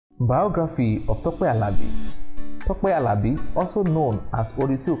Biography of Tope Alabi. Tope Alabi, also known as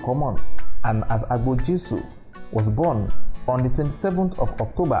Oriti Common and as Agbo Jesu, was born on the 27th of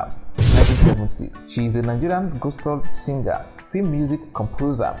October 1970. She is a Nigerian gospel singer, film music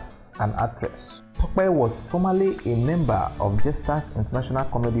composer, and actress. Tope was formerly a member of Jesters International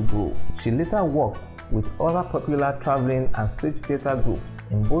Comedy Group. She later worked with other popular traveling and stage theatre groups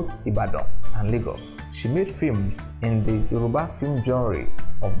in both Ibadan and Lagos. She made films in the Yoruba film genre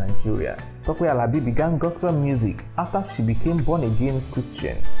of Nigeria. Tope Alabi began gospel music after she became born-again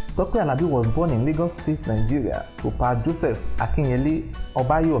Christian. Tope Alabi was born in Lagos State, Nigeria, to Pa Joseph Akinyele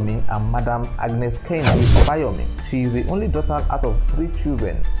Obayomi and Madam Agnes Kehinde Obayomi. She is the only daughter out of 3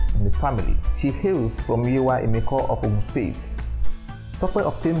 children in the family. She hails from Yewa Emeko of Ogun State. Tope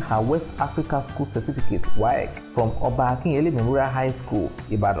obtained her West Africa School Certificate (WAEC) from Oba Akinyele Memorial High School,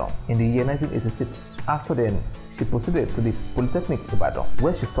 Ibadan, in the year 1986. After then, she proceeded to the Polytechnic Ibadan,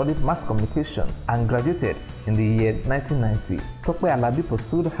 where she studied mass communication and graduated in the year 1990. Tope Alabi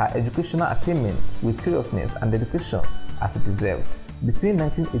pursued her educational attainment with seriousness and dedication as it deserved. Between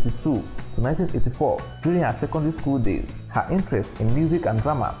 1982 to 1984, during her secondary school days, her interest in music and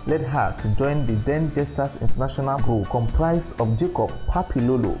drama led her to join the then Jesters International Group comprised of Jacob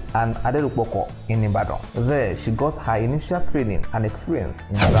Papilolo and Aderupoko in Ibadan. There, she got her initial training and experience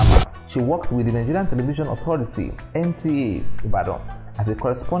in drama. She worked with the Nigerian Television Authority (NTA) Ibadan as a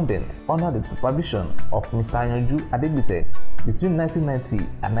correspondent under the supervision of Mr. Anyanju Adegbite between 1990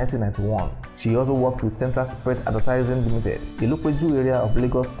 and 1991. She also worked with Central Spread Advertising Limited, the Lopeju area of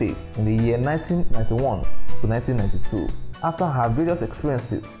Lagos State, in the year 1991 to 1992. After her various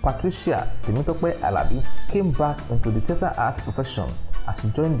experiences, Patricia Temitope Alabi came back into the theatre arts profession as she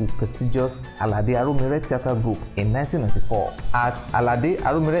joined the prestigious Alade Aromire Theatre Group in 1994. At Alade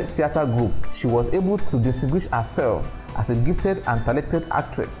Aromire Theatre Group, she was able to distinguish herself as a gifted and talented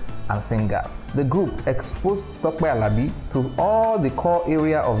actress and singer. The group exposed Tope Alabi to all the core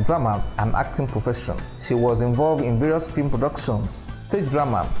area of drama and acting profession. She was involved in various film productions, stage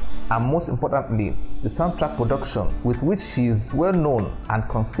drama, and most importantly, the soundtrack production, with which she is well known and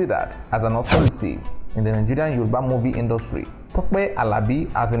considered as an authority in the Nigerian Yoruba movie industry. Tope Alabi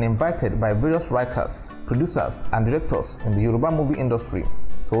has been invited by various writers, producers, and directors in the Yoruba movie industry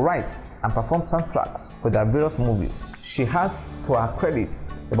to write and perform soundtracks for their various movies. She has, to her credit,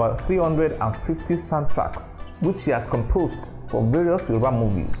 about 350 soundtracks, which she has composed for various Yoruba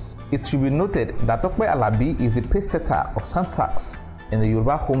movies. It should be noted that Tope Alabi is the pace setter of soundtracks in the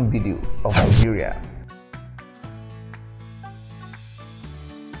Yoruba home video of Nigeria.